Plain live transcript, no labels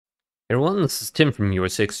Hey everyone, this is Tim from Your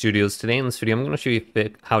Six Studios. Today in this video, I'm going to show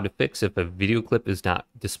you how to fix if a video clip is not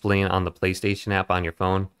displaying on the PlayStation app on your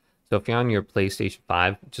phone. So if you're on your PlayStation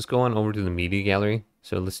 5, just go on over to the media gallery.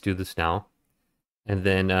 So let's do this now. And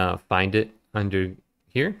then find it under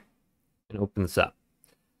here and open this up.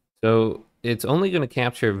 So it's only going to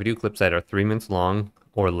capture video clips that are 3 minutes long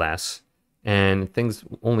or less and things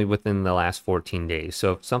only within the last 14 days.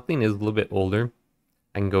 So if something is a little bit older,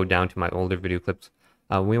 I can go down to my older video clips.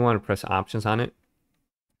 We want to press options on it,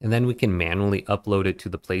 and then we can manually upload it to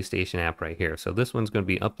the PlayStation app right here. So this one's going to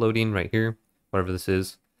be uploading right here, whatever this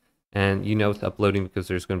is. And you know it's uploading because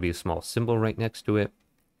there's going to be a small symbol right next to it.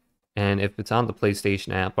 And if it's on the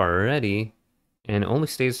PlayStation app already, and it only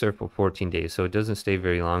stays there for 14 days, so it doesn't stay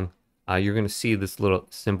very long, you're going to see this little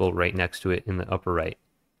symbol right next to it in the upper right.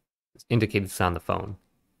 It indicates it's on the phone.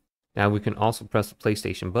 Now we can also press the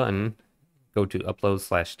PlayStation button, go to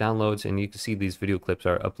upload/downloads, and you can see these video clips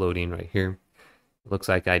are uploading right here. It looks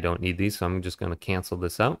like I don't need these, so I'm just going to cancel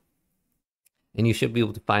this out. And you should be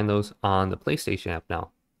able to find those on the PlayStation app now.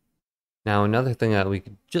 Now another thing that we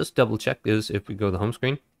could just double check is if we go to the home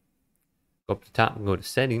screen, go up to the top and go to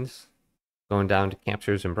settings, going down to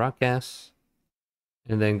captures and broadcasts,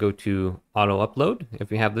 and then go to auto upload.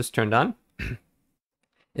 If you have this turned on,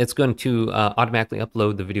 it's going to automatically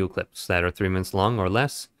upload the video clips that are 3 minutes long or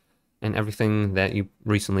less, and everything that you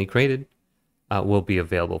recently created will be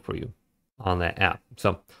available for you on that app.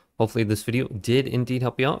 So hopefully this video did indeed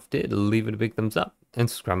help you out. If it did, leave it a big thumbs up and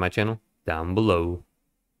subscribe to my channel down below.